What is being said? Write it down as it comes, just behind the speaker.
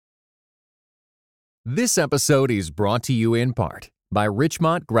This episode is brought to you in part by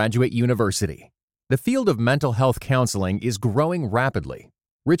Richmont Graduate University. The field of mental health counseling is growing rapidly.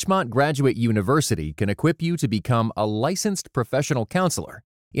 Richmont Graduate University can equip you to become a licensed professional counselor,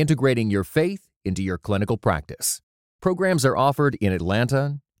 integrating your faith into your clinical practice. Programs are offered in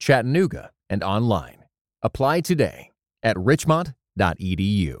Atlanta, Chattanooga, and online. Apply today at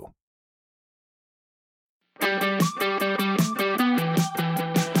richmont.edu.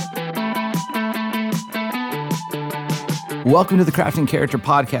 Welcome to the Crafting Character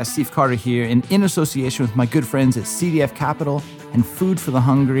Podcast. Steve Carter here, and in association with my good friends at CDF Capital and Food for the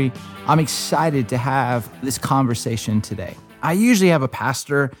Hungry, I'm excited to have this conversation today. I usually have a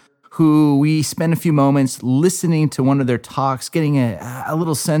pastor who we spend a few moments listening to one of their talks, getting a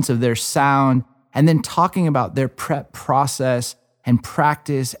little sense of their sound, and then talking about their prep process and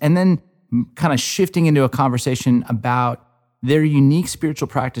practice, and then kind of shifting into a conversation about their unique spiritual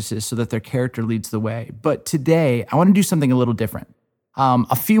practices so that their character leads the way. But today, I want to do something a little different.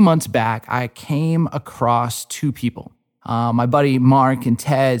 A few months back, I came across two people. My buddy Mark and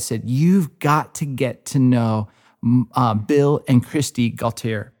Ted said, "You've got to get to know Bill and Christy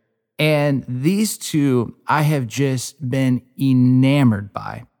Gaultier." And these two, I have just been enamored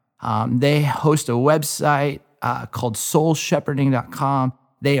by. They host a website called soulshepherding.com.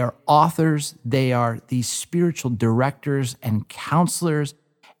 They are authors. They are these spiritual directors and counselors.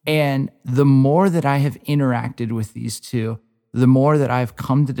 And the more that I have interacted with these two, the more that I've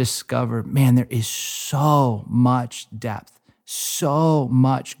come to discover, man, there is so much depth, so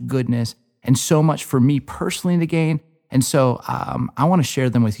much goodness, and so much for me personally to gain. And so I want to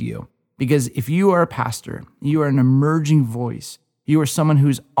share them with you, because if you are a pastor, you are an emerging voice, you are someone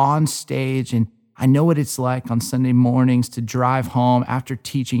who's on stage, and I know what it's like on Sunday mornings to drive home after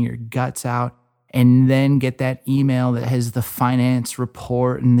teaching your guts out and then get that email that has the finance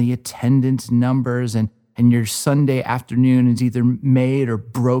report and the attendance numbers, and your Sunday afternoon is either made or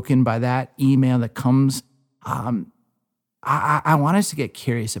broken by that email that comes. I want us to get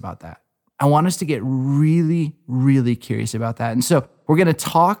curious about that. I want us to get really, really curious about that. And so we're going to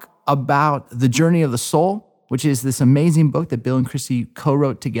talk about The Journey of the Soul, which is this amazing book that Bill and Christy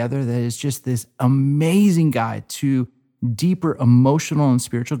co-wrote together that is just this amazing guide to deeper emotional and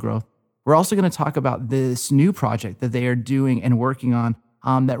spiritual growth. We're also going to talk about this new project that they are doing and working on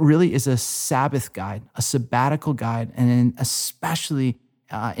that really is a Sabbath guide, a sabbatical guide, and especially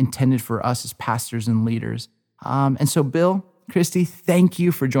intended for us as pastors and leaders. And so, Bill, Christy, thank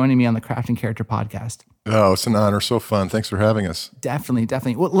you for joining me on the Crafting Character Podcast. Oh, it's an honor. So fun. Thanks for having us.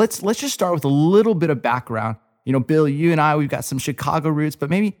 Definitely. Well, let's just start with a little bit of background. You know, Bill, you and I, we've got some Chicago roots,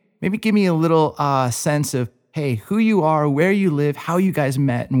 but maybe give me a little sense of, hey, who you are, where you live, how you guys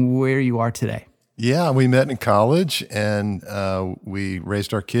met, and where you are today. Yeah, we met in college, and we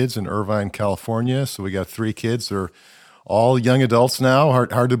raised our kids in Irvine, California. So we got 3 kids. They're all young adults now.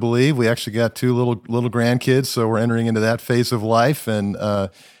 Hard to believe. We actually got 2 little grandkids, so we're entering into that phase of life. And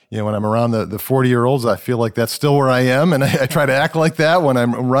when I'm around the 40-year-olds, I feel like that's still where I am, and I try to act like that when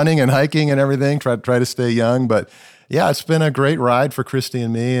I'm running and hiking and everything. Try to stay young, but yeah, it's been a great ride for Christy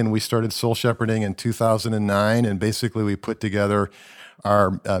and me. And we started Soul Shepherding in 2009, and basically we put together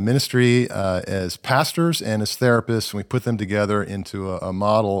our ministry as pastors and as therapists, and we put them together into a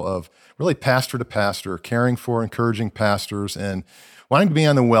model of really pastor to pastor, caring for, encouraging pastors, and wanting to be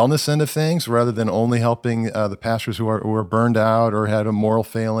on the wellness end of things rather than only helping the pastors who are burned out or had a moral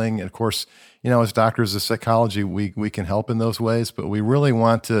failing. And of course, as doctors of psychology, we can help in those ways, but we really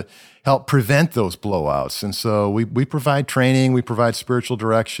want to help prevent those blowouts. And so we provide training, we provide spiritual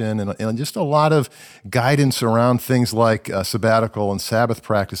direction, and just a lot of guidance around things like sabbatical and Sabbath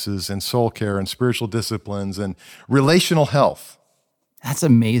practices and soul care and spiritual disciplines and relational health. That's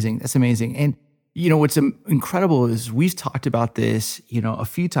amazing. And what's incredible is we've talked about this, a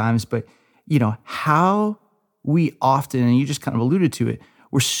few times, but, how we often, and you just kind of alluded to it,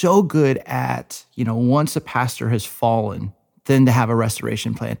 we're so good at, once a pastor has fallen, then to have a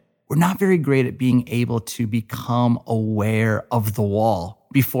restoration plan. We're not very great at being able to become aware of the wall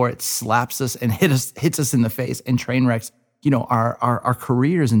before it slaps us and hits us in the face and train wrecks, our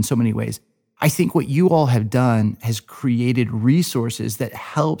careers in so many ways. I think what you all have done has created resources that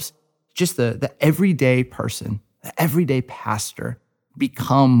helps just the everyday person, the everyday pastor,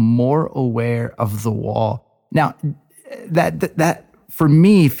 become more aware of the wall. Now, that for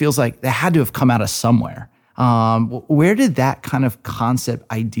me feels like that had to have come out of somewhere. Where did that kind of concept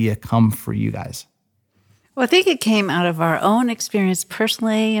idea come for you guys? Well, I think it came out of our own experience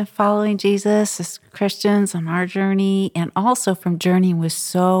personally in following Jesus as Christians on our journey, and also from journeying with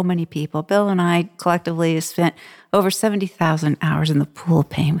so many people. Bill and I collectively have spent over 70,000 hours in the pool of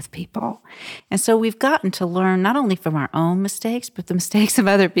pain with people. And so we've gotten to learn not only from our own mistakes, but the mistakes of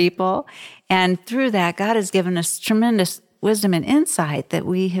other people. And through that, God has given us tremendous wisdom and insight that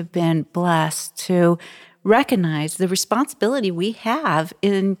we have been blessed to recognize the responsibility we have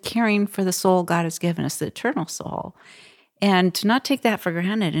in caring for the soul God has given us, the eternal soul, and to not take that for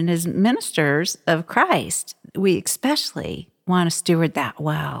granted. And as ministers of Christ, we especially want to steward that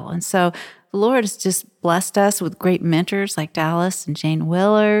well. And so the Lord has just blessed us with great mentors like Dallas and Jane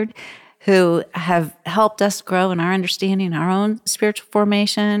Willard, who have helped us grow in our understanding, our own spiritual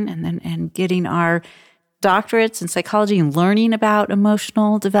formation, and getting our doctorates in psychology and learning about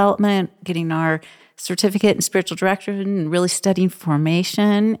emotional development, getting our certificate in spiritual direction and really studying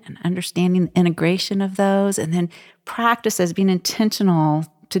formation and understanding the integration of those, and then practice as being intentional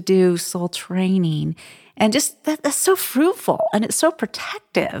to do soul training. And just that's so fruitful, and it's so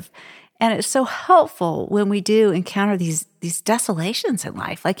protective, and it's so helpful when we do encounter these desolations in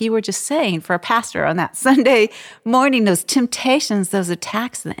life. Like you were just saying, for a pastor on that Sunday morning, those temptations, those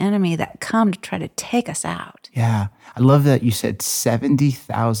attacks of the enemy that come to try to take us out. Yeah. I love that you said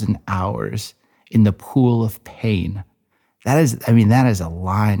 70,000 hours in the pool of pain. That is a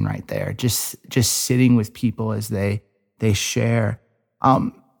line right there. Just sitting with people as they share.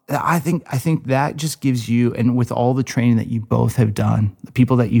 I think that just gives you, and with all the training that you both have done, the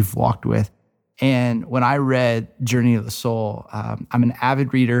people that you've walked with. And when I read Journey of the Soul, I'm an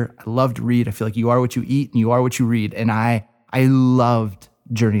avid reader. I love to read. I feel like you are what you eat and you are what you read. And I loved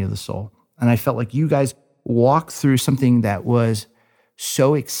Journey of the Soul. And I felt like you guys walked through something that was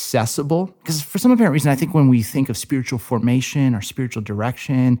so accessible, because for some apparent reason, I think when we think of spiritual formation or spiritual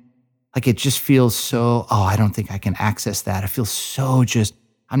direction, like it just feels so, I don't think I can access that. I feel so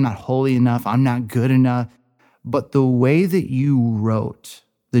I'm not holy enough. I'm not good enough. But the way that you wrote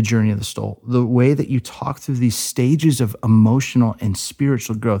the Journey of the Soul, the way that you talk through these stages of emotional and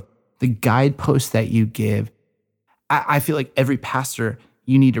spiritual growth, the guideposts that you give, I feel like every pastor,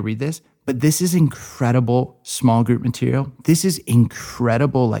 you need to read this. But this is incredible small group material. This is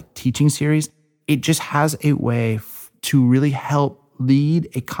incredible teaching series. It just has a way to really help lead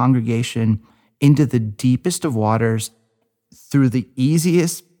a congregation into the deepest of waters through the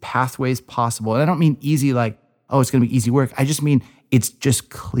easiest pathways possible. And I don't mean easy it's going to be easy work. I just mean it's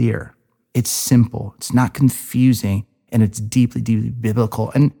just clear. It's simple. It's not confusing. And it's deeply, deeply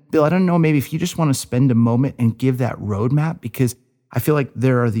biblical. And Bill, I don't know, maybe if you just want to spend a moment and give that roadmap, because I feel like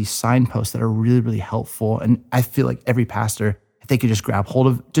there are these signposts that are really, really helpful. And I feel like every pastor, if they could just grab hold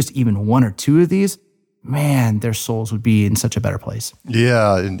of just even one or two of these, man, their souls would be in such a better place.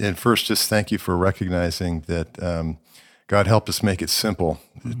 Yeah. And first, just thank you for recognizing that God helped us make it simple,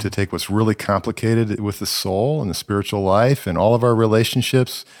 to take what's really complicated with the soul and the spiritual life and all of our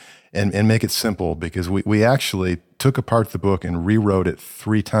relationships and make it simple, because we actually took apart the book and rewrote it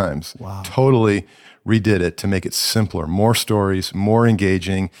 3 times. Wow. Totally redid it to make it simpler, more stories, more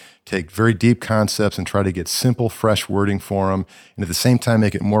engaging, take very deep concepts and try to get simple, fresh wording for them, and at the same time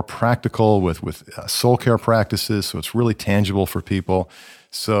make it more practical with soul care practices, so it's really tangible for people.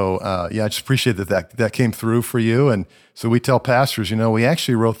 So I just appreciate that came through for you. And so we tell pastors, we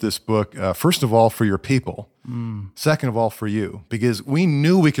actually wrote this book, first of all, for your people. Second of all, for you, because we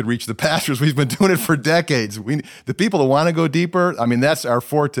knew we could reach the pastors. We've been doing it for decades. The people that want to go deeper, that's our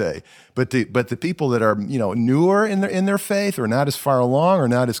forte. But the people that are newer in their faith, or not as far along, or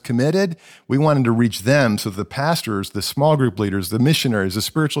not as committed, we wanted to reach them. So the pastors, the small group leaders, the missionaries, the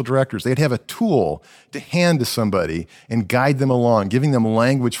spiritual directors, they'd have a tool to hand to somebody and guide them along, giving them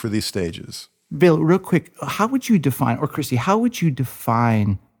language for these stages. Bill, real quick, how would you define, or Christy, how would you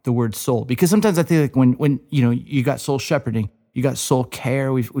define the word soul? Because sometimes I think when you got soul shepherding, you got soul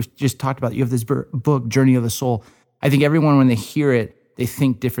care. We've just talked about it. You have this book, Journey of the Soul. I think everyone, when they hear it, they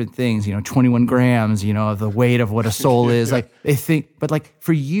think different things. 21 grams, of the weight of what a soul is. They think, but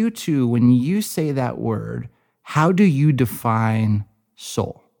for you two, when you say that word, how do you define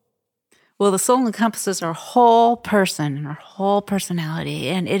soul? Well, the soul encompasses our whole person and our whole personality,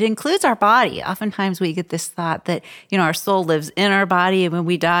 and it includes our body. Oftentimes we get this thought that, our soul lives in our body, and when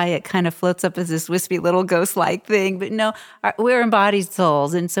we die, it kind of floats up as this wispy little ghost-like thing. But no, we're embodied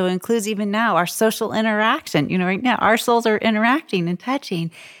souls, and so it includes even now our social interaction. Right now, our souls are interacting and touching.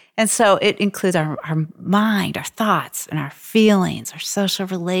 And so it includes our mind, our thoughts, and our feelings, our social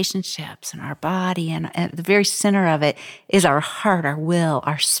relationships, and our body. And at the very center of it is our heart, our will,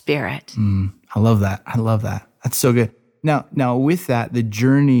 our spirit. I love that. That's so good. Now with that, the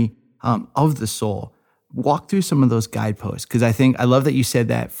journey of the soul, walk through some of those guideposts, because I love that you said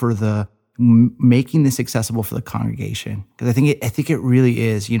that for the making this accessible for the congregation, because I think it really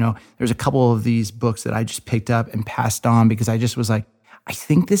is. There's a couple of these books that I just picked up and passed on because I just was like, I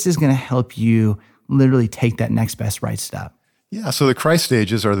think this is going to help you literally take that next best right step. Yeah, so the Christ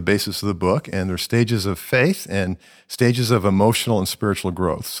stages are the basis of the book, and they're stages of faith and stages of emotional and spiritual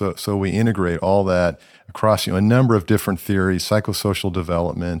growth. So we integrate all that across a number of different theories, psychosocial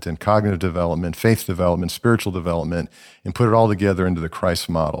development and cognitive development, faith development, spiritual development, and put it all together into the Christ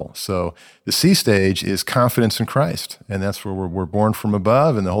model. So the C stage is confidence in Christ, and that's where we're born from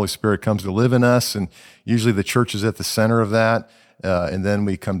above, and the Holy Spirit comes to live in us, and usually the church is at the center of that. And then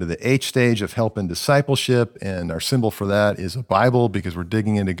we come to the H stage of help and discipleship, and our symbol for that is a Bible because we're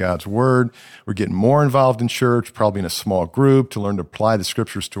digging into God's Word. We're getting more involved in church, probably in a small group, to learn to apply the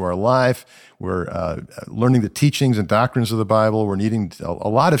Scriptures to our life. We're learning the teachings and doctrines of the Bible. We're needing a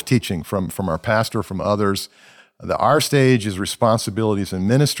lot of teaching from our pastor, from others. The R stage is responsibilities in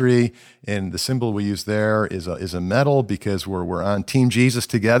ministry, and the symbol we use there is a medal because we're on Team Jesus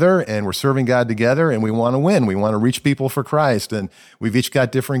together, and we're serving God together, and we want to win. We want to reach people for Christ, and we've each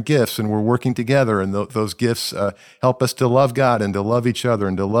got different gifts, and we're working together, and those gifts help us to love God and to love each other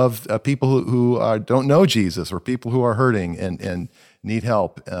and to love people who don't know Jesus or people who are hurting and need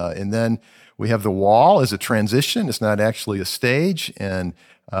help. And then we have the wall as a transition. It's not actually a stage, and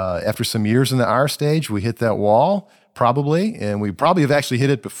after some years in the R stage, we hit that wall, probably, and we probably have actually hit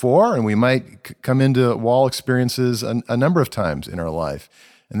it before, and we might come into wall experiences a number of times in our life.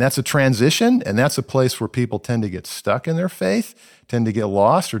 And that's a transition, and that's a place where people tend to get stuck in their faith, tend to get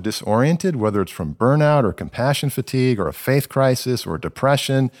lost or disoriented, whether it's from burnout or compassion fatigue or a faith crisis or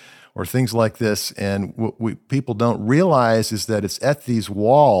depression or things like this. And what people don't realize is that it's at these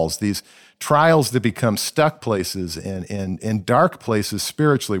walls, these trials that become stuck places and dark places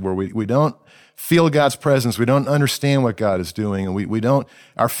spiritually where we don't feel God's presence, we don't understand what God is doing, and we don't,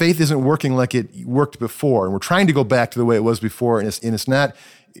 our faith isn't working like it worked before, and we're trying to go back to the way it was before, and it's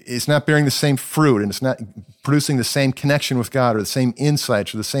not bearing the same fruit, and it's not producing the same connection with God or the same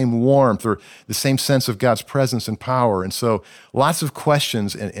insights or the same warmth or the same sense of God's presence and power. And so lots of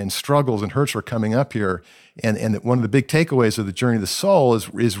questions and struggles and hurts are coming up here. And one of the big takeaways of the journey of the soul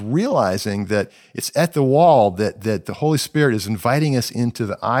is realizing that it's at the wall that the Holy Spirit is inviting us into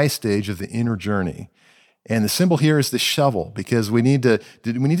the I stage of the inner journey. And the symbol here is the shovel, because we need to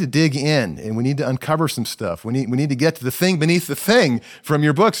dig in, and we need to uncover some stuff. We need to get to the thing beneath the thing from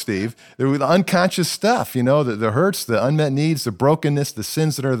your book, Steve. The unconscious stuff, the hurts, the unmet needs, the brokenness, the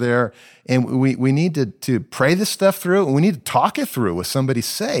sins that are there. And we need to pray this stuff through, and we need to talk it through with somebody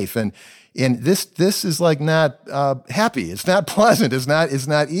safe. And this is like not happy. It's not pleasant. It's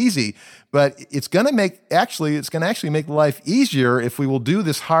not easy. But it's going to actually make life easier if we will do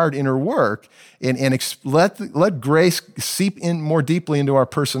this hard inner work and let grace seep in more deeply into our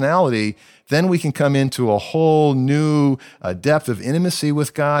personality. Then we can come into a whole new depth of intimacy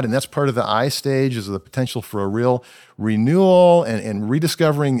with God, and that's part of the I stage, is the potential for a real renewal and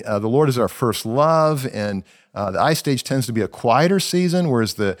rediscovering the Lord as our first love. And the I stage tends to be a quieter season,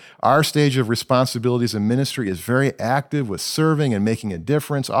 whereas the R stage of responsibilities and ministry is very active with serving and making a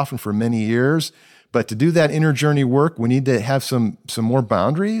difference, often for many years. But to do that inner journey work, we need to have some more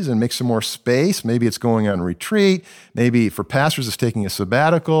boundaries and make some more space. Maybe it's going on retreat. Maybe for pastors, it's taking a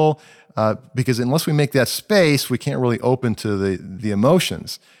sabbatical. Because unless we make that space, we can't really open to the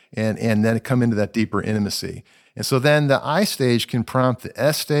emotions and then come into that deeper intimacy. And so then the I stage can prompt the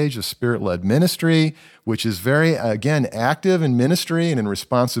S stage of spirit-led ministry, which is very, again, active in ministry and in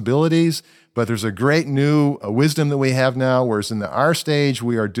responsibilities. But there's a great new wisdom that we have now, whereas in the R stage,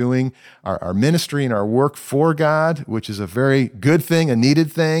 we are doing our ministry and our work for God, which is a very good thing, a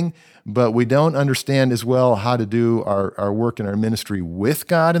needed thing. But we don't understand as well how to do our work and our ministry with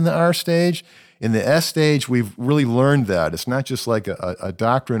God in the R stage. In the S stage, we've really learned that. It's not just like a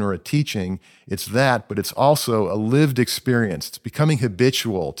doctrine or a teaching, it's that, but it's also a lived experience. It's becoming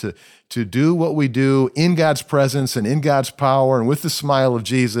habitual to do what we do in God's presence and in God's power and with the smile of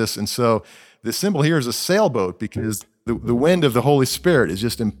Jesus. And so the symbol here is a sailboat, because the wind of the Holy Spirit is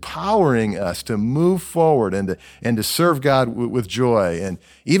just empowering us to move forward and to serve God with joy. And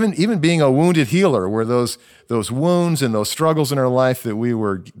even being a wounded healer, where those wounds and those struggles in our life that we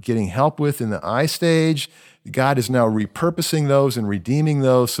were getting help with in the I stage, God is now repurposing those and redeeming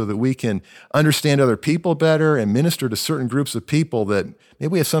those so that we can understand other people better and minister to certain groups of people that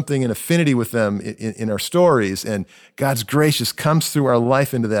maybe we have something in affinity with them in our stories. And God's grace just comes through our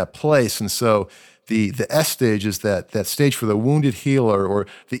life into that place. And so The S stage is that stage for the wounded healer, or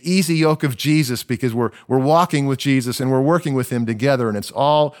the easy yoke of Jesus, because we're walking with Jesus and we're working with him together, and it's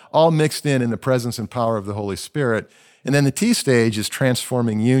all mixed in the presence and power of the Holy Spirit. And then the T stage is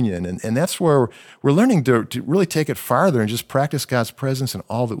transforming union. And that's where we're learning to really take it farther and just practice God's presence in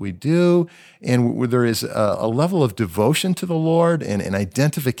all that we do. And where there is a level of devotion to the Lord and an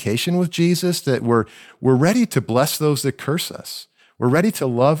identification with Jesus, that we're ready to bless those that curse us. We're ready to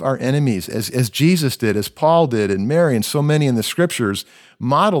love our enemies as Jesus did, as Paul did, and Mary, and so many in the scriptures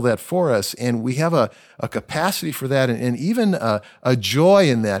model that for us. And we have a capacity for that, and even a joy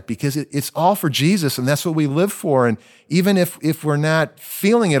in that, because it's all for Jesus, and that's what we live for. And even if we're not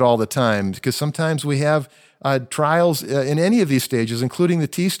feeling it all the time, because sometimes we have trials in any of these stages, including the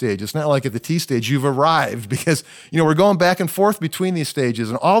T stage. It's not like at the T stage you've arrived, because we're going back and forth between these stages,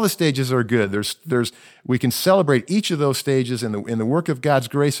 and all the stages are good. We can celebrate each of those stages in the work of God's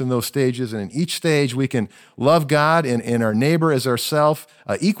grace in those stages, and in each stage we can love God and our neighbor as ourselves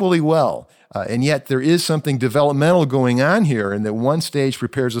equally well. And yet there is something developmental going on here, and that one stage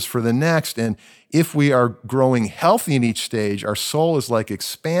prepares us for the next. And if we are growing healthy in each stage, our soul is like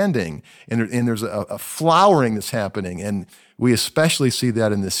expanding, and there's a flowering that's happening. And we especially see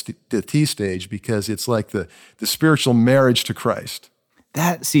that in the T stage, because it's like the spiritual marriage to Christ.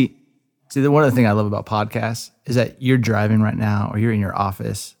 See, one of the things I love about podcasts is that you're driving right now, or you're in your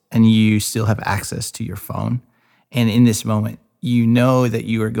office, and you still have access to your phone. And in this moment, you know that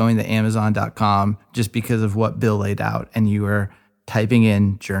you are going to Amazon.com just because of what Bill laid out, and you are typing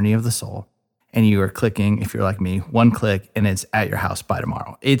in Journey of the Soul, and you are clicking, if you're like me, one click, and it's at your house by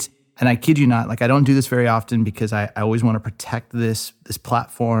tomorrow. And I kid you not, like, I don't do this very often because I always want to protect this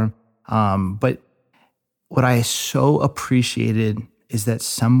platform. But what I so appreciated is that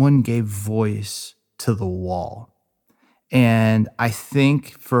someone gave voice to the wall. And I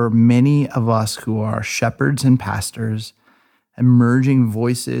think for many of us who are shepherds and pastors, emerging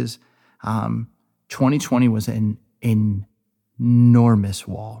voices, 2020 was an enormous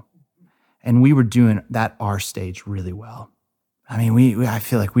wall. And we were doing that R stage really well. I mean, I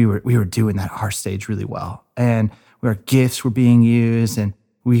feel like we were doing that R stage really well. And our gifts were being used, and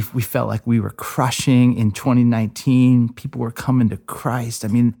we felt like we were crushing in 2019. People were coming to Christ. I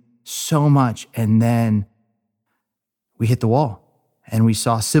mean, so much. And then we hit the wall, and we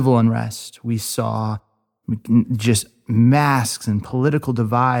saw civil unrest. We saw just masks and political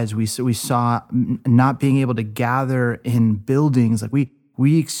divides. We saw not being able to gather in buildings. Like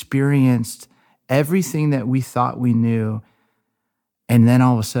we experienced everything that we thought we knew. And then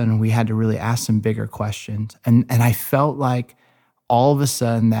all of a sudden we had to really ask some bigger questions. And I felt like all of a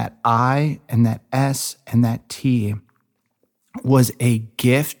sudden that I and that S and that T was a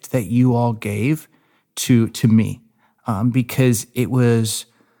gift that you all gave to me. Because it was,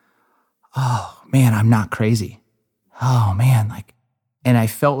 oh man, I'm not crazy. Oh man, and I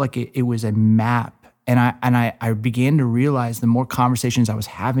felt like it was a map. And I began to realize the more conversations I was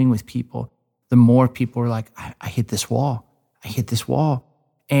having with people, the more people were like, I hit this wall. I hit this wall,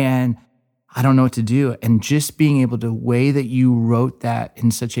 and I don't know what to do. And just being able to, the way that you wrote that in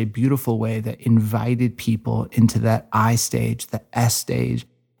such a beautiful way that invited people into that I stage, the S stage,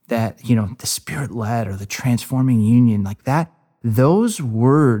 that, the Spirit-led or the transforming union, like that, those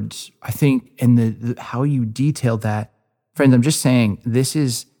words, I think, and the how you detailed that, friends, I'm just saying,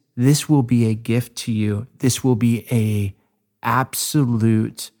 this will be a gift to you. This will be a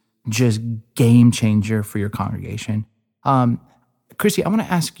absolute just game changer for your congregation. Christy, I want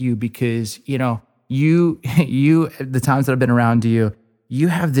to ask you, because, you, the times that I've been around you, you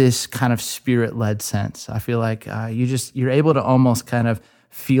have this kind of Spirit-led sense. I feel like you're able to almost kind of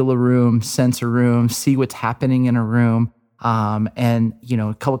feel a room, sense a room, see what's happening in a room. And,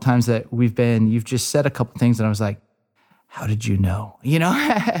 a couple times that you've just said a couple things, and I was like, how did you know?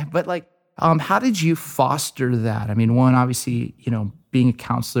 But how did you foster that? I mean, one, obviously, being a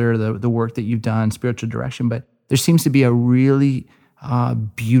counselor, the work that you've done, spiritual direction, but there seems to be a really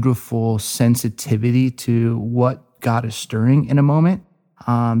beautiful sensitivity to what God is stirring in a moment.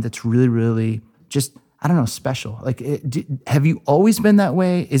 That's really, really just, I don't know, special. Have you always been that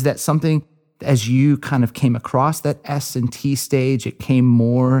way? Is that something, as you kind of came across that S and T stage, it came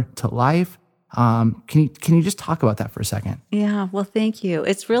more to life? Can you just talk about that for a second? Yeah, well, thank you.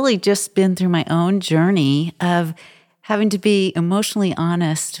 It's really just been through my own journey of having to be emotionally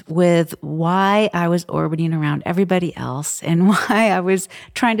honest with why I was orbiting around everybody else, and why I was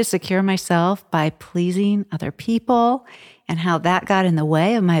trying to secure myself by pleasing other people, and how that got in the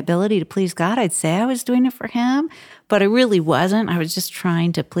way of my ability to please God. I'd say I was doing it for him, but I really wasn't. I was just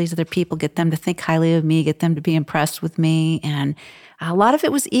trying to please other people, get them to think highly of me, get them to be impressed with me. And a lot of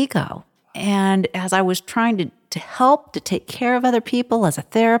it was ego. And as I was trying to help, to take care of other people as a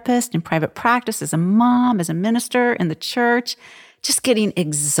therapist in private practice, as a mom, as a minister in the church, just getting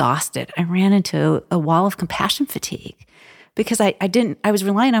exhausted, I ran into a wall of compassion fatigue because I was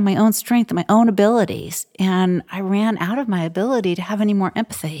relying on my own strength and my own abilities. And I ran out of my ability to have any more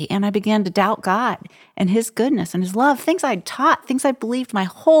empathy. And I began to doubt God and his goodness and his love, things I'd taught, things I believed my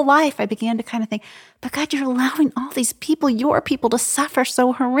whole life. I began to kind of think, but God, you're allowing all these people, your people, to suffer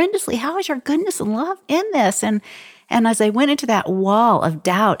so horrendously. How is your goodness and love in this? And as I went into that wall of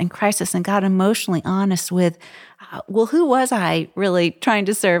doubt and crisis and got emotionally honest with, well, who was I really trying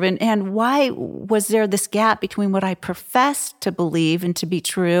to serve? And why was there this gap between what I professed to believe and to be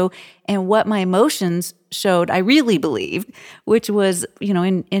true and what my emotions showed I really believed, which was,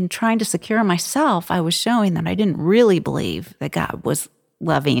 in trying to secure myself, I was showing that I didn't really believe that God was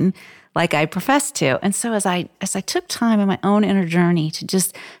loving like I professed to. And so as I took time in my own inner journey to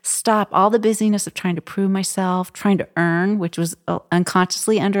just stop all the busyness of trying to prove myself, trying to earn, which was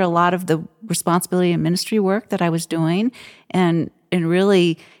unconsciously under a lot of the responsibility and ministry work that I was doing. And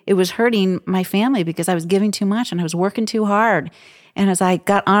really, it was hurting my family because I was giving too much and I was working too hard. And as I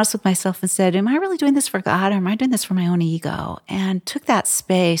got honest with myself and said, am I really doing this for God or am I doing this for my own ego? And took that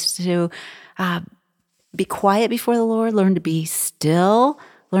space to be quiet before the Lord, learn to be still,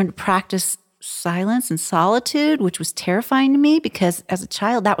 learn to practice silence and solitude, which was terrifying to me because as a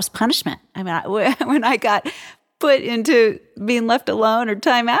child, that was punishment. I mean, when I got put into being left alone or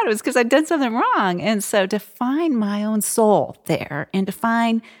time out, it was because I'd done something wrong. And so to find my own soul there and to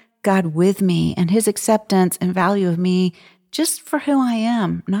find God with me and his acceptance and value of me just for who I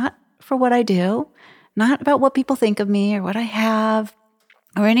am, not for what I do, not about what people think of me or what I have,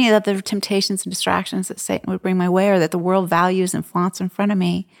 or any of the other temptations and distractions that Satan would bring my way or that the world values and flaunts in front of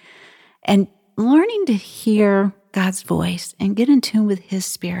me. And learning to hear God's voice and get in tune with his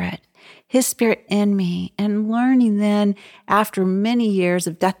spirit in me, and learning then after many years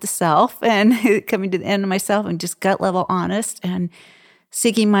of death to self and coming to the end of myself and just gut level honest and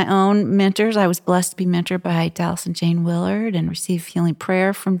seeking my own mentors. I was blessed to be mentored by Dallas and Jane Willard and receive healing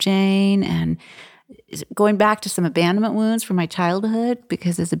prayer from Jane, and going back to some abandonment wounds from my childhood,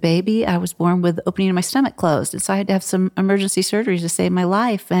 because as a baby, I was born with the opening of my stomach closed. And so I had to have some emergency surgery to save my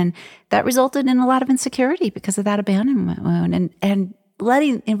life. And that resulted in a lot of insecurity because of that abandonment wound, and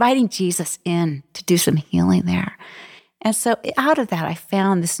inviting Jesus in to do some healing there. And so out of that, I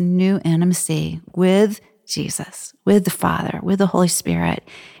found this new intimacy with Jesus, with the Father, with the Holy Spirit,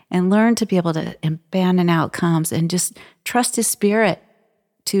 and learned to be able to abandon outcomes and just trust his Spirit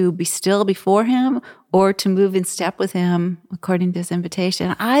to be still before him or to move in step with him according to his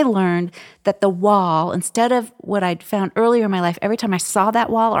invitation. I learned that the wall, instead of what I'd found earlier in my life, every time I saw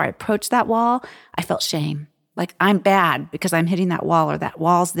that wall or I approached that wall, I felt shame. Like I'm bad because I'm hitting that wall or that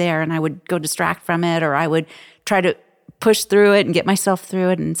wall's there, and I would go distract from it, or I would try to push through it and get myself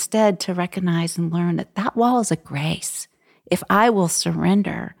through it. And instead to recognize and learn that that wall is a grace. If I will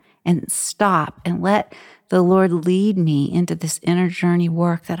surrender and stop and let the Lord lead me into this inner journey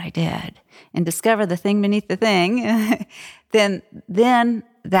work that I did and discover the thing beneath the thing, then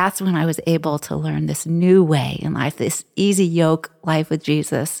that's when I was able to learn this new way in life, this easy yoke life with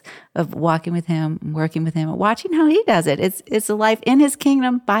Jesus of walking with him, working with him, and watching how he does it. It's a life in his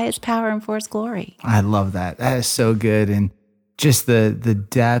kingdom by his power and for his glory. I love that. That is so good. And just the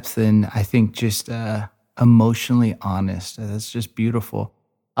depth, and I think just emotionally honest. That's just beautiful.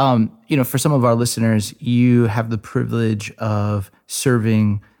 For some of our listeners, you have the privilege of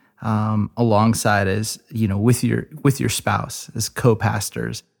serving alongside as, with your spouse as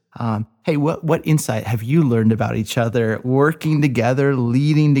co-pastors. Hey, what insight have you learned about each other, working together,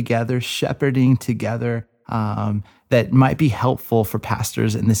 leading together, shepherding together, that might be helpful for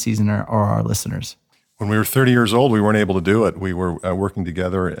pastors in this season or our listeners? When we were 30 years old, we weren't able to do it. We were working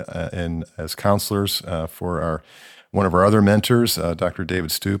together as counselors for one of our other mentors, Dr. David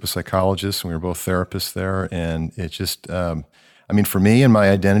Stoop, a psychologist, and we were both therapists there. And it just, for me and my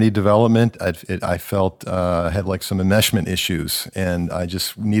identity development, I felt I had like some enmeshment issues, and I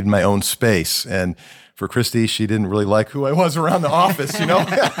just needed my own space. And for Christy, she didn't really like who I was around the office,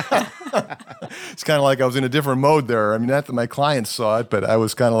 It's kind of like I was in a different mode there. Not that my clients saw it, but I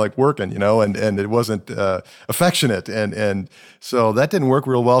was kind of like working, and it wasn't affectionate. And so that didn't work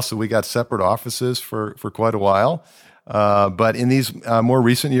real well. So we got separate offices for quite a while. But in these more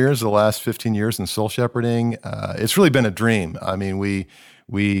recent years, the last 15 years in soul shepherding, it's really been a dream. We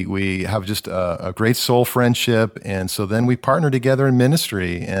We have just a great soul friendship, and so then we partner together in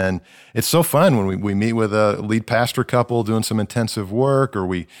ministry, and it's so fun when we meet with a lead pastor couple doing some intensive work, or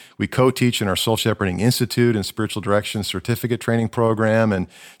we co-teach in our Soul Shepherding Institute and Spiritual Direction Certificate Training Program, and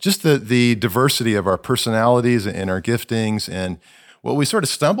just the diversity of our personalities and our giftings. And what we sort of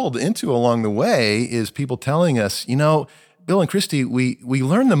stumbled into along the way is people telling us, Bill and Christy, we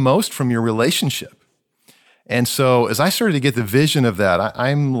learn the most from your relationship. And so as I started to get the vision of that,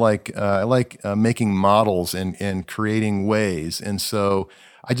 I like making models and creating ways. And so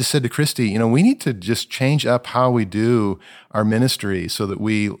I just said to Christy, we need to just change up how we do our ministry so that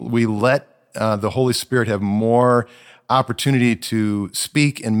we let the Holy Spirit have more opportunity to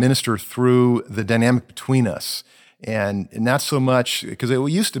speak and minister through the dynamic between us. And not so much, because it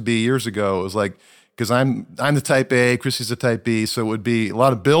used to be years ago, it was like, because I'm the type A, Christy's the type B, so it would be a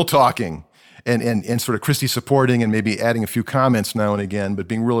lot of Bill talking. And sort of Christy supporting and maybe adding a few comments now and again, but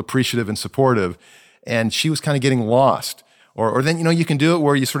being real appreciative and supportive. And she was kind of getting lost. Or then, you can do it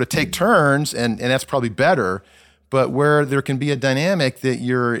where you sort of take turns, and that's probably better, but where there can be a dynamic that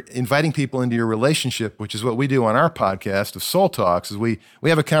you're inviting people into your relationship, which is what we do on our podcast of Soul Talks, is we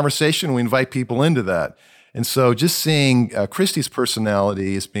have a conversation, we invite people into that. And so just seeing Christy's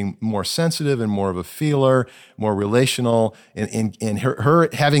personality as being more sensitive and more of a feeler, more relational, and her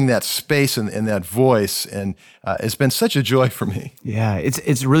having that space and that voice, and it's been such a joy for me. Yeah,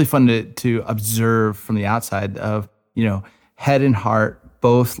 it's really fun to observe from the outside of, head and heart,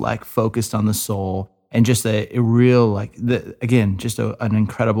 both like focused on the soul, and just a real, just an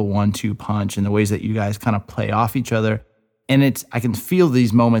incredible 1-2 punch in the ways that you guys kind of play off each other. And I can feel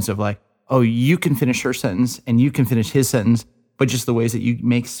these moments of like, oh, you can finish her sentence and you can finish his sentence, but just the ways that you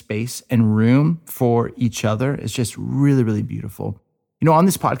make space and room for each other is just really, really beautiful. On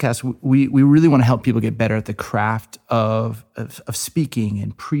this podcast, we really want to help people get better at the craft of speaking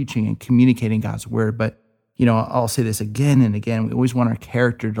and preaching and communicating God's word. But, I'll say this again and again, we always want our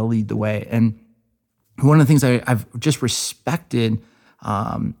character to lead the way. And one of the things I've just respected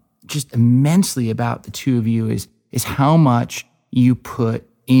just immensely about the two of you is how much you put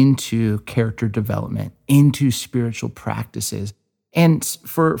into character development, into spiritual practices, and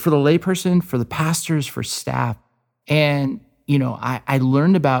for the layperson, for the pastors, for staff. And, I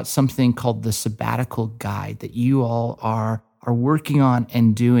learned about something called the sabbatical guide that you all are working on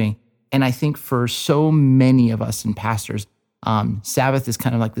and doing. And I think for so many of us and pastors, Sabbath is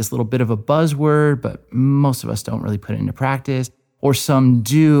kind of like this little bit of a buzzword, but most of us don't really put it into practice, or some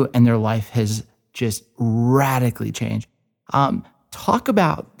do, and their life has just radically changed. Talk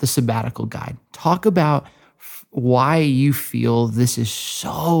about the sabbatical guide. Talk about why you feel this is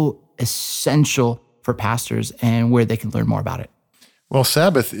so essential for pastors and where they can learn more about it. Well,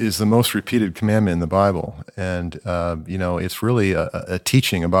 Sabbath is the most repeated commandment in the Bible. And, it's really a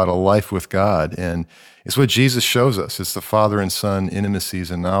teaching about a life with God. And it's what Jesus shows us. It's the Father and Son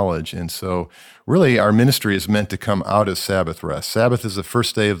intimacies and knowledge. And so really our ministry is meant to come out of Sabbath rest. Sabbath is the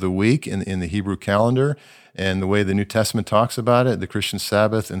first day of the week in the Hebrew calendar, and the way the New Testament talks about it, the Christian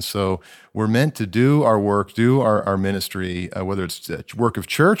Sabbath. And so we're meant to do our work, do our ministry, whether it's work of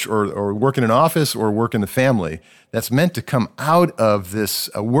church or work in an office or work in the family. That's meant to come out of this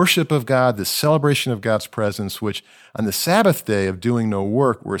worship of God, this celebration of God's presence, which on the Sabbath day of doing no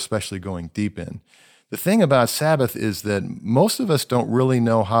work, we're especially going deep in. The thing about Sabbath is that most of us don't really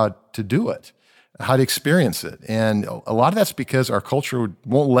know how to do it, how to experience it. And a lot of that's because our culture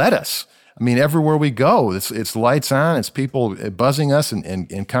won't let us. I mean, everywhere we go, it's lights on, it's people buzzing us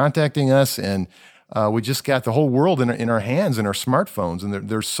and contacting us, and we just got the whole world in our hands and our smartphones, and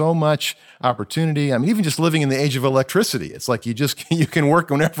there's so much opportunity. I mean, even just living in the age of electricity, it's like you can work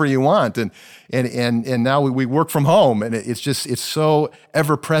whenever you want, and now we work from home, and it's so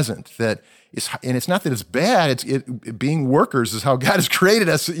ever present that. It's not that it's bad. It being workers is how God has created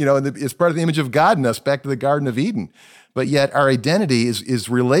us. It's part of the image of God in us, back to the Garden of Eden. But yet our identity is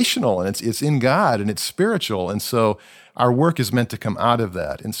relational, and it's in God, and it's spiritual. And so our work is meant to come out of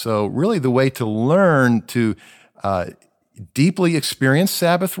that. And so really the way to learn to deeply experience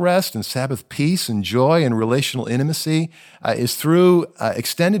Sabbath rest and Sabbath peace and joy and relational intimacy is through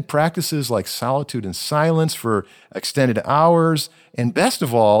extended practices like solitude and silence for extended hours. And best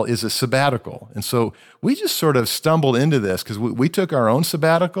of all is a sabbatical. And so we just sort of stumbled into this because we took our own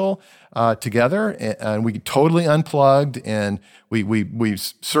sabbatical together, and we totally unplugged, and we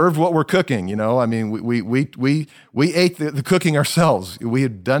served what we're cooking. You know, I mean, we ate the cooking ourselves. We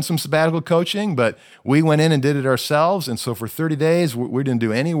had done some sabbatical coaching, but we went in and did it ourselves. And so for 30 days, we didn't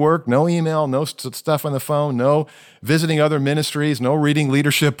do any work, no email, no stuff on the phone, no visiting other ministries, no reading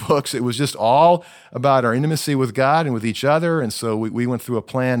leadership books. It was just all about our intimacy with God and with each other. And so we went through a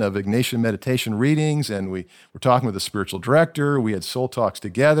plan of Ignatian meditation readings, and we were talking with the spiritual director. We had soul talks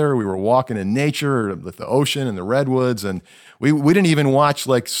together. We were walking in nature with the ocean and the redwoods, and we didn't even watch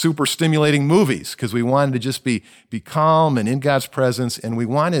like super stimulating movies because we wanted to just be calm and in God's presence. And we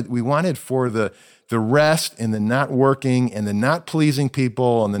wanted for the rest and the not working and the not pleasing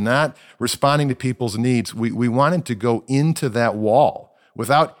people and the not responding to people's needs. We wanted to go into that wall.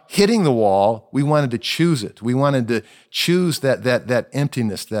 Without hitting the wall, we wanted to choose it. We wanted to choose that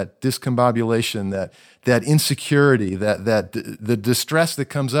emptiness, that discombobulation, that insecurity, the distress that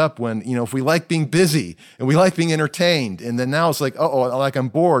comes up when, you know, if we like being busy and we like being entertained, and then now it's like, like I'm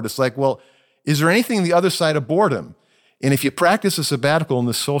bored. It's like, well, is there anything on the other side of boredom? And if you practice a sabbatical in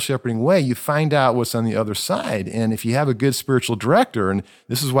the soul shepherding way, you find out what's on the other side. And if you have a good spiritual director, and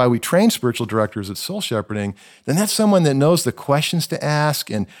this is why we train spiritual directors at Soul Shepherding, then that's someone that knows the questions to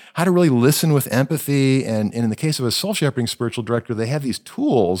ask and how to really listen with empathy. And in the case of a soul shepherding spiritual director, they have these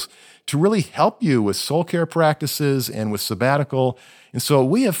tools to really help you with soul care practices and with sabbatical. And so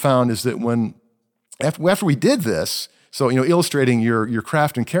what we have found is that after we did this, so, you know, illustrating your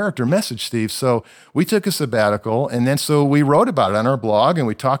craft and character message, Steve. So we took a sabbatical, and then so we wrote about it on our blog, and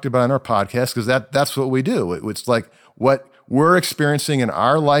we talked about it on our podcast, because that's what we do. It's like what we're experiencing in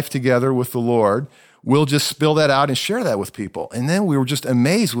our life together with the Lord. We'll just spill that out and share that with people. And then we were just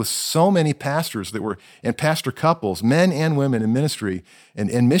amazed with so many pastors and pastor couples, men and women in ministry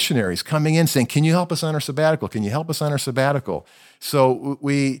and missionaries coming in saying, can you help us on our sabbatical? Can you help us on our sabbatical? So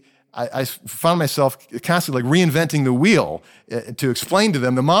I found myself constantly like reinventing the wheel to explain to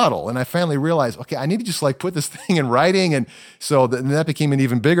them the model. And I finally realized, okay, I need to just like put this thing in writing. And so that became an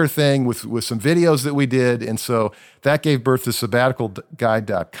even bigger thing with some videos that we did. And so that gave birth to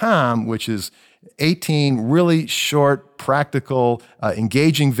sabbaticalguide.com, which is 18 really short, practical,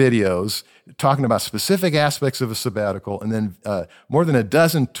 engaging videos talking about specific aspects of a sabbatical, and then more than a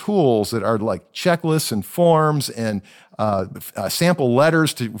dozen tools that are like checklists and forms and sample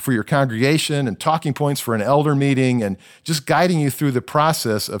letters for your congregation and talking points for an elder meeting, and just guiding you through the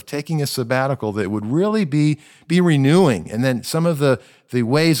process of taking a sabbatical that would really be renewing. And then some of the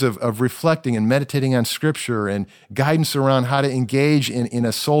ways of reflecting and meditating on Scripture, and guidance around how to engage in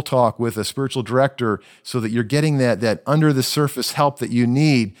a soul talk with a spiritual director so that you're getting that under the surface help that you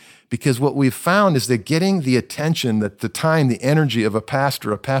need. Because what we've found is that getting the attention, the time, the energy of a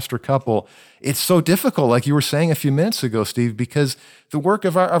pastor couple, it's so difficult, like you were saying a few minutes ago, Steve, because the work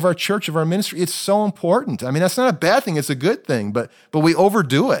of our church, of our ministry, it's so important. I mean, that's not a bad thing, it's a good thing, but we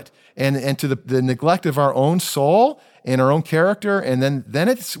overdo it. And to the neglect of our own soul and our own character, and then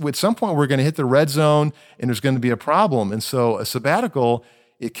it's at some point we're going to hit the red zone and there's going to be a problem. And so a sabbatical,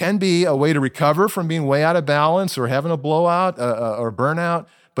 it can be a way to recover from being way out of balance or having a blowout or burnout.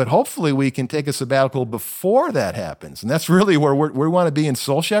 But hopefully we can take a sabbatical before that happens. And that's really where we want to be in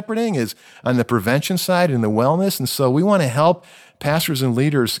soul shepherding, is on the prevention side and the wellness. And so we want to help pastors and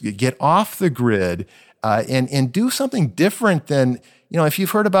leaders get off the grid and do something different than, you know, if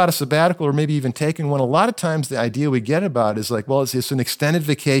you've heard about a sabbatical or maybe even taken one, a lot of times the idea we get about is like, well, it's an extended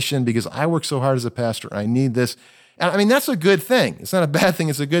vacation because I work so hard as a pastor. I need this. And I mean, that's a good thing. It's not a bad thing.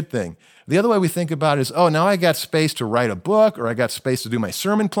 It's a good thing. The other way we think about it is, oh, now I got space to write a book, or I got space to do my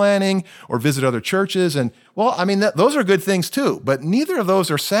sermon planning or visit other churches. And well, I mean, those are good things too, but neither of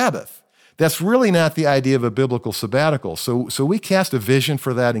those are Sabbath. That's really not the idea of a biblical sabbatical. So we cast a vision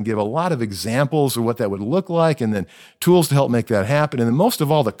for that and give a lot of examples of what that would look like, and then tools to help make that happen. And then most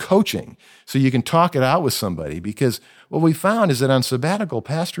of all, the coaching, so you can talk it out with somebody. Because what we found is that on sabbatical,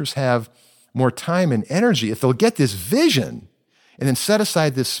 pastors have more time and energy if they'll get this vision and then set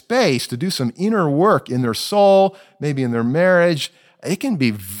aside this space to do some inner work in their soul, maybe in their marriage. It can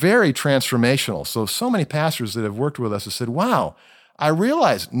be very transformational. So many pastors that have worked with us have said, wow, I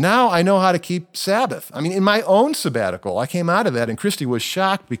realized now I know how to keep Sabbath. I mean, in my own sabbatical, I came out of that, and Christy was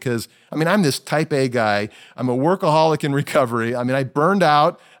shocked because, I mean, I'm this type A guy. I'm a workaholic in recovery. I mean, I burned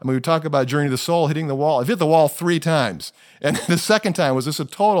out. I mean, we talk about Journey to the Soul, hitting the wall. I've hit the wall 3 times. And the second time was just a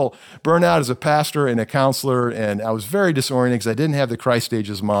total burnout as a pastor and a counselor, and I was very disoriented because I didn't have the Christ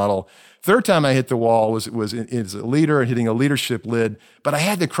Stages model. Third time I hit the wall was as a leader and hitting a leadership lid, but I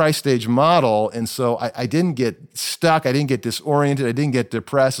had the Christ Stage model, and so I didn't get stuck. I didn't get disoriented. I didn't get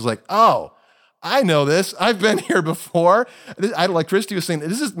depressed. It was like, oh, I know this. I've been here before. Like Christy was saying,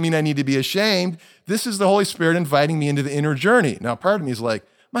 this doesn't mean I need to be ashamed. This is the Holy Spirit inviting me into the inner journey. Now, part of me is like,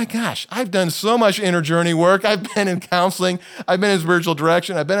 my gosh, I've done so much inner journey work. I've been in counseling. I've been in spiritual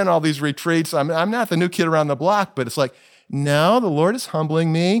direction. I've been in all these retreats. I'm not the new kid around the block, but it's like, no, the Lord is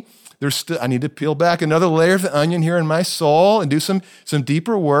humbling me. I need to peel back another layer of the onion here in my soul and do some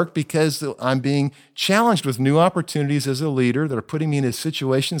deeper work, because I'm being challenged with new opportunities as a leader that are putting me into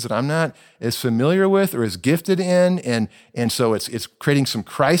situations that I'm not as familiar with or as gifted in. And so it's creating some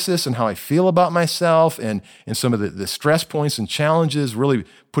crisis in how I feel about myself, and some of the stress points and challenges really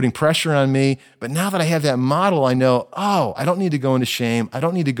putting pressure on me. But now that I have that model, I know, I don't need to go into shame. I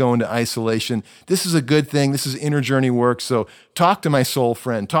don't need to go into isolation. This is a good thing. This is inner journey work. So talk to my soul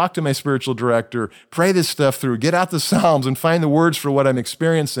friend, talk to my spiritual director, pray this stuff through, get out the Psalms and find the words for what I'm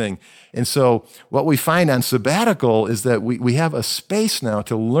experiencing. And so what we find on sabbatical is that we have a space now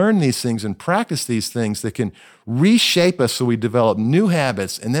to learn these things and practice these things that can reshape us so we develop new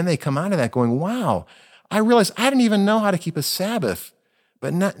habits. And then they come out of that going, wow, I realized I didn't even know how to keep a Sabbath.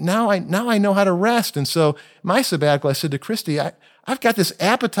 But now I know how to rest. And so my sabbatical, I said to Christy, I've got this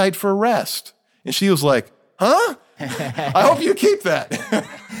appetite for rest. And she was like, huh? I hope you keep that.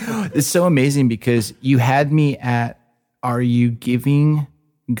 It's so amazing, because you had me at, are you giving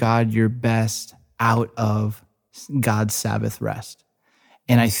God your best out of God's Sabbath rest?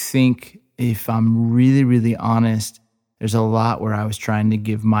 And I think if I'm really, really honest, there's a lot where I was trying to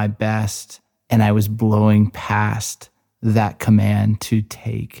give my best and I was blowing past that command to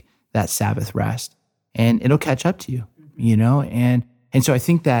take that Sabbath rest, and it'll catch up to you, And so I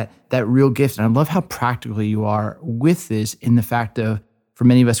think that real gift, and I love how practical you are with this, in the fact of, for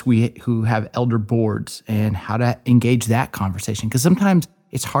many of us, who have elder boards, and how to engage that conversation. Because sometimes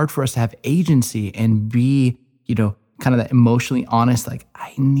it's hard for us to have agency and be, kind of that emotionally honest, like,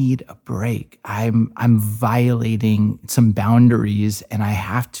 I need a break. I'm violating some boundaries, and I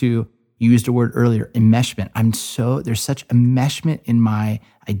have to, you used a word earlier, enmeshment. There's such enmeshment in my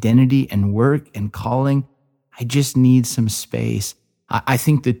identity and work and calling. I just need some space. I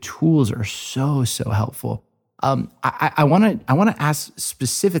think the tools are so, so helpful. I want to ask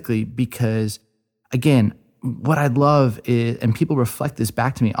specifically, because again, what I'd love is, and people reflect this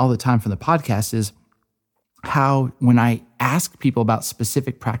back to me all the time from the podcast, is how when I ask people about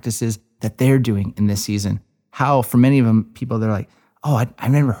specific practices that they're doing in this season, how for many of them, they're like, I've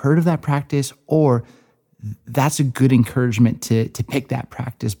never heard of that practice, or that's a good encouragement to pick that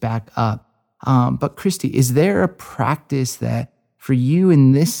practice back up. But Christy, is there a practice that for you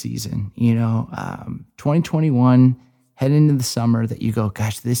in this season, 2021, head into the summer, that you go,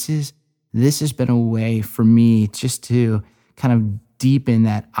 gosh, this has been a way for me just to kind of deepen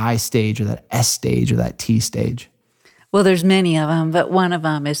that I stage, or that S stage, or that T stage? Well, there's many of them, but one of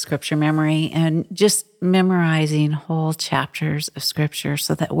them is scripture memory, and just memorizing whole chapters of scripture,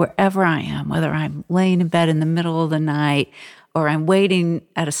 so that wherever I am, whether I'm laying in bed in the middle of the night, or I'm waiting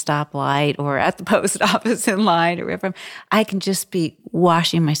at a stoplight, or at the post office in line, or wherever I can just be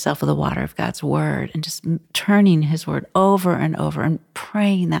washing myself with the water of God's word, and just turning his word over and over, and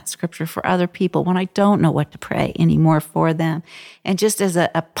praying that scripture for other people when I don't know what to pray anymore for them. And just as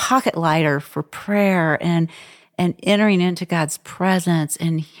a pocket lighter for prayer, and entering into God's presence,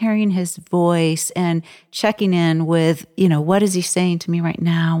 and hearing his voice, and checking in with, what is he saying to me right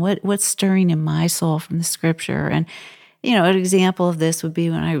now? What's stirring in my soul from the scripture? And, an example of this would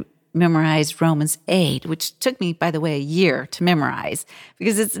be when I memorized Romans 8, which took me, by the way, a year to memorize,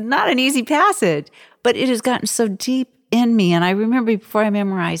 because it's not an easy passage, but it has gotten so deep in me. And I remember before I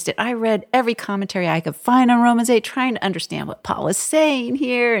memorized it, I read every commentary I could find on Romans 8, trying to understand what Paul was saying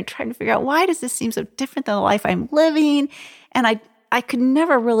here, and trying to figure out, why does this seem so different than the life I'm living? And I could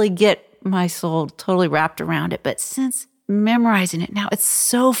never really get my soul totally wrapped around it. But since memorizing it now, it's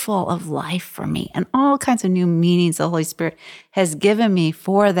so full of life for me, and all kinds of new meanings the Holy Spirit has given me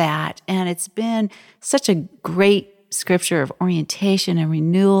for that. And it's been such a great scripture of orientation and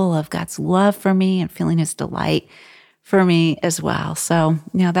renewal of God's love for me, and feeling his delight for me as well. So,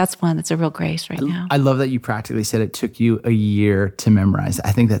 that's one that's a real grace right now. I love that you practically said it took you a year to memorize.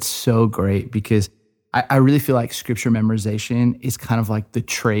 I think that's so great, because I really feel like scripture memorization is kind of like the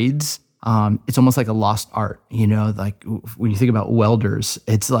trades. It's almost like a lost art, like when you think about welders,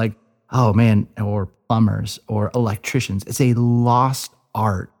 it's like, oh man, or plumbers or electricians. It's a lost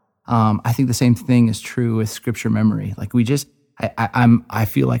art. I think the same thing is true with scripture memory. Like I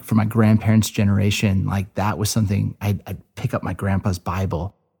feel like for my grandparents' generation, like that was something I'd pick up my grandpa's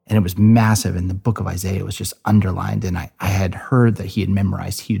Bible, and it was massive, and the book of Isaiah was just underlined, and I had heard that he had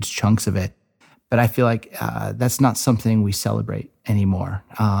memorized huge chunks of it. But I feel like that's not something we celebrate anymore.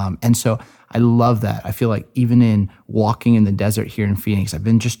 And so I love that. I feel like even in walking in the desert here in Phoenix, I've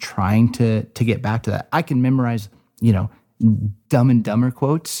been just trying to get back to that. I can memorize, Dumb and Dumber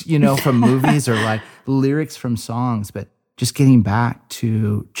quotes, from movies or like lyrics from songs, but just getting back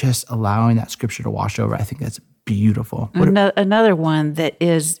to just allowing that scripture to wash over, I think that's beautiful. Another one that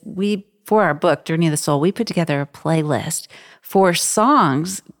is, for our book, Journey of the Soul, we put together a playlist for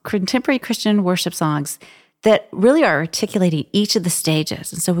songs, contemporary Christian worship songs, that really are articulating each of the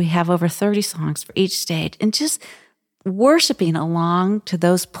stages. And so we have over 30 songs for each stage. And just worshiping along to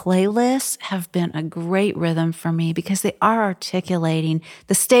those playlists have been a great rhythm for me because they are articulating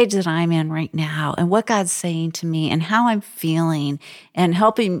the stage that I'm in right now and what God's saying to me and how I'm feeling and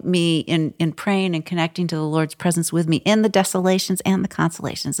helping me in praying and connecting to the Lord's presence with me in the desolations and the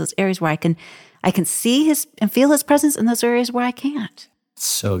consolations, those areas where I can see His and feel His presence and those areas where I can't.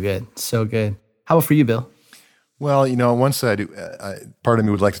 So good. So good. How about for you, Bill? Well, on one side, part of me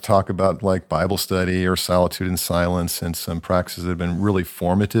would like to talk about like Bible study or solitude and silence and some practices that have been really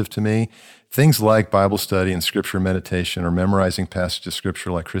formative to me. Things like Bible study and scripture meditation or memorizing passages of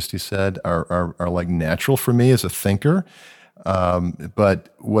scripture, like Christy said, are like natural for me as a thinker.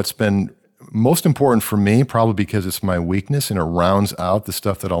 But what's been most important for me, probably because it's my weakness and it rounds out the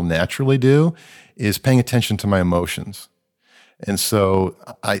stuff that I'll naturally do, is paying attention to my emotions. And so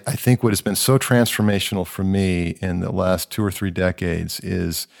I think what has been so transformational for me in the last 2 or 3 decades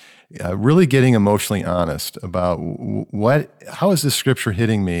is really getting emotionally honest about how is this scripture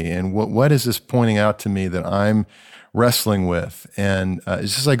hitting me, and what is this pointing out to me that I'm wrestling with. And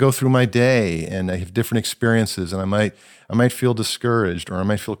it's just I go through my day and I have different experiences, and I might feel discouraged, or I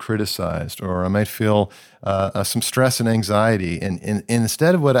might feel criticized, or I might feel some stress and anxiety. And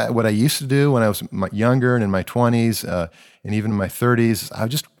instead of what I used to do when I was younger and in my 20s and even in my 30s, I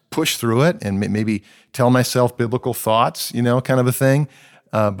would just push through it and maybe tell myself biblical thoughts, kind of a thing.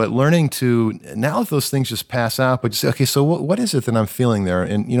 But learning to, now that those things just pass out, but just say, okay, so what is it that I'm feeling there?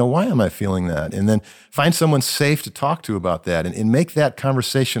 And, why am I feeling that? And then find someone safe to talk to about that and make that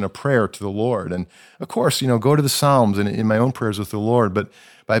conversation a prayer to the Lord. And of course, go to the Psalms and in my own prayers with the Lord. But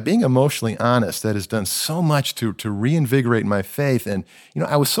by being emotionally honest, that has done so much to reinvigorate my faith. And,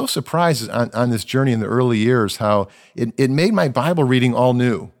 I was so surprised on this journey in the early years how it made my Bible reading all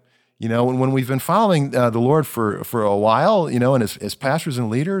new. When we've been following the Lord for a while, and as pastors and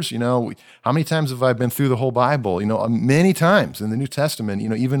leaders, how many times have I been through the whole Bible? Many times in the New Testament,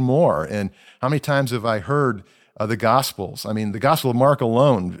 even more. And how many times have I heard the Gospels? I mean, the Gospel of Mark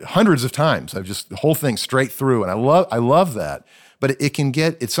alone, hundreds of times. I've just the whole thing straight through, and I love that. But it can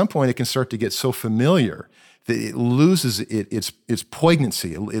get, at some point, it can start to get so familiar that it loses its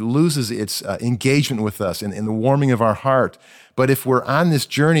poignancy. It loses its engagement with us and the warming of our heart. But if we're on this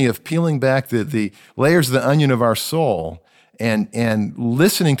journey of peeling back the layers of the onion of our soul and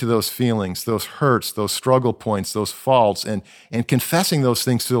listening to those feelings, those hurts, those struggle points, those faults, and confessing those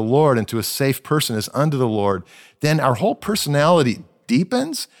things to the Lord and to a safe person as unto the Lord, then our whole personality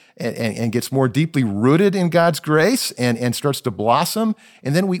deepens and gets more deeply rooted in God's grace and starts to blossom.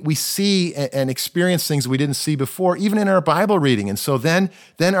 And then we see and experience things we didn't see before, even in our Bible reading. And so then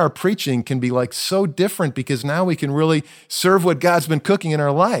our preaching can be like so different because now we can really serve what God's been cooking in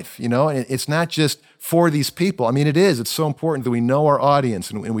our life, and it's not just for these people. I mean, it's so important that we know our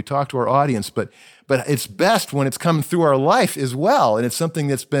audience and we talk to our audience, but it's best when it's coming through our life as well. And it's something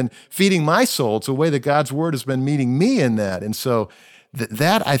that's been feeding my soul. It's a way that God's word has been meeting me in that. And so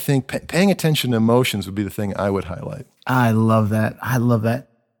that I think paying attention to emotions would be the thing I would highlight. I love that.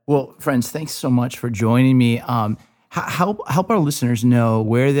 Well, friends, thanks so much for joining me. Help our listeners know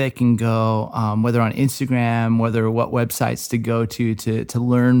where they can go, whether on Instagram, what websites to go to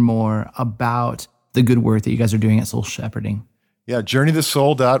learn more about the good work that you guys are doing at Soul Shepherding. Yeah,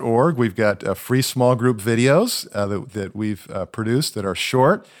 journeythesoul.org. We've got free small group videos that we've produced that are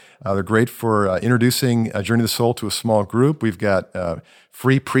short. They're great for introducing Journey of the Soul to a small group. We've got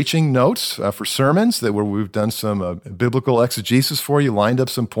free preaching notes for sermons where we've done some biblical exegesis for you, lined up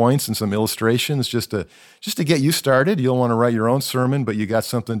some points and some illustrations just to get you started. You don't want to write your own sermon, but you got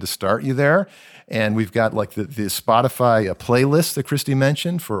something to start you there. And we've got like the Spotify playlist that Christy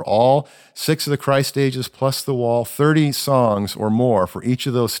mentioned for all 6 of the Christ stages plus the wall, 30 songs or more for each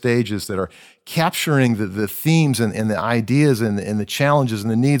of those stages that are capturing the themes and the ideas and the challenges and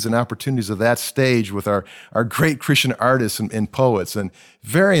the needs and opportunities of that stage with our great Christian artists and poets. And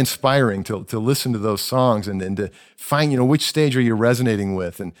very inspiring to listen to those songs and to find, which stage are you resonating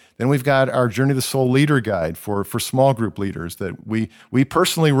with. And then we've got our Journey of the Soul Leader Guide for small group leaders that we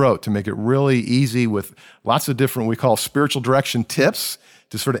personally wrote to make it really easy with lots of different, we call spiritual direction tips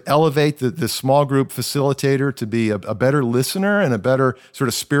to sort of elevate the small group facilitator to be a better listener and a better sort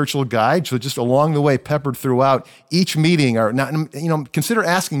of spiritual guide. So just along the way, peppered throughout each meeting, or not, consider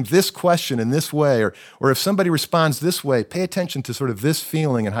asking this question in this way, or if somebody responds this way, pay attention to sort of this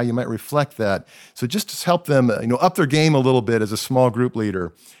feeling and how you might reflect that. So just to help them, up their game a little bit as a small group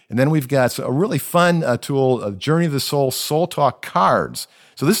leader. And then we've got a really fun tool, Journey of the Soul Soul Talk cards.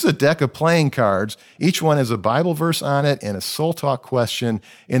 So this is a deck of playing cards. Each one has a Bible verse on it and a soul talk question,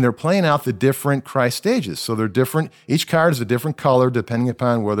 and they're playing out the different Christ stages. So they're different. Each card is a different color depending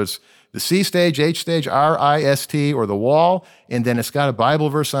upon whether it's the C stage, H stage, R, I, S, T, or the wall, and then it's got a Bible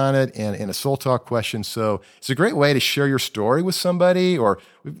verse on it and a soul talk question. So it's a great way to share your story with somebody, or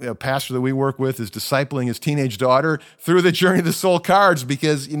a pastor that we work with is discipling his teenage daughter through the Journey of the Soul cards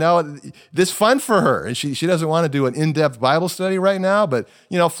because, this is fun for her. And she doesn't want to do an in-depth Bible study right now, but,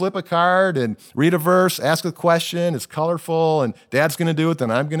 flip a card and read a verse, ask a question. It's colorful, and Dad's going to do it, then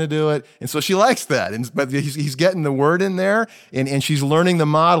I'm going to do it. And so she likes that. But he's getting the word in there, and she's learning the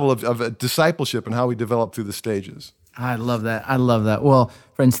model of discipleship and how we develop through the stages. I love that. I love that. Well,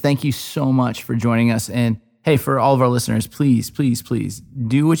 friends, thank you so much for joining us. And hey, for all of our listeners, please, please, please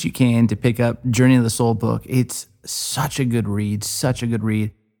do what you can to pick up Journey of the Soul book. It's such a good read, such a good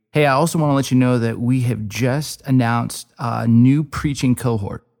read. Hey, I also want to let you know that we have just announced a new preaching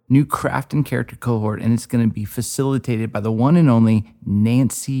cohort, new craft and character cohort, and it's going to be facilitated by the one and only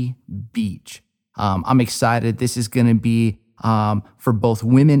Nancy Beach. I'm excited. This is going to be for both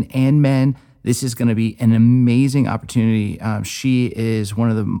women and men. This is going to be an amazing opportunity. She is one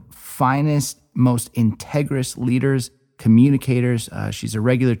of the finest, most integrous leaders, communicators. She's a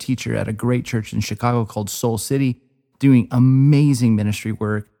regular teacher at a great church in Chicago called Soul City, doing amazing ministry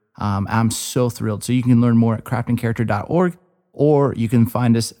work. I'm so thrilled. So you can learn more at craftandcharacter.org, or you can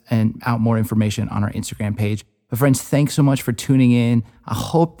find us and out more information on our Instagram page. But friends, thanks so much for tuning in. I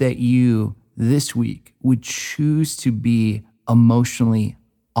hope that you this week would choose to be emotionally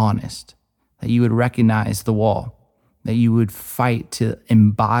honest, that you would recognize the wall, that you would fight to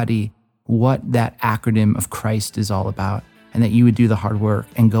embody what that acronym of Christ is all about, and that you would do the hard work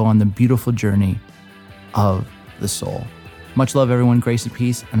and go on the beautiful journey of the soul. Much love, everyone. Grace and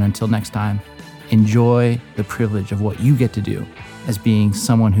peace. And until next time, enjoy the privilege of what you get to do as being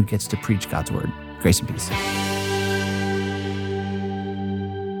someone who gets to preach God's word. Grace and peace.